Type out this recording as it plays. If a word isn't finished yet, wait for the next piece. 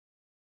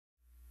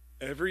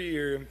Every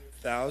year,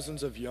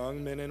 thousands of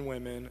young men and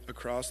women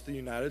across the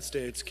United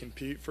States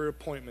compete for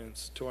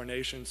appointments to our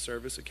nation's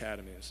service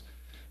academies.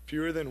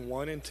 Fewer than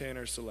 1 in 10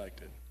 are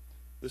selected.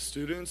 The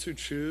students who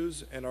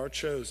choose and are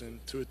chosen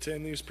to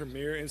attend these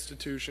premier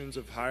institutions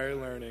of higher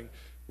learning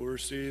will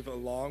receive,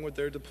 along with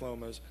their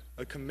diplomas,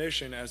 a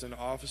commission as an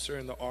officer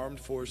in the Armed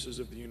Forces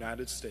of the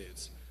United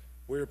States.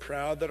 We are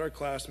proud that our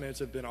classmates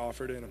have been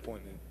offered an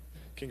appointment.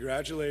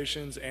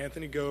 Congratulations,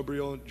 Anthony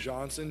Gabriel,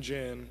 Johnson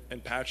Jin,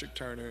 and Patrick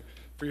Turner,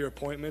 for your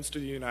appointments to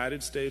the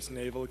United States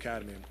Naval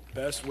Academy.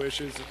 Best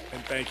wishes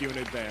and thank you in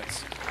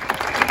advance.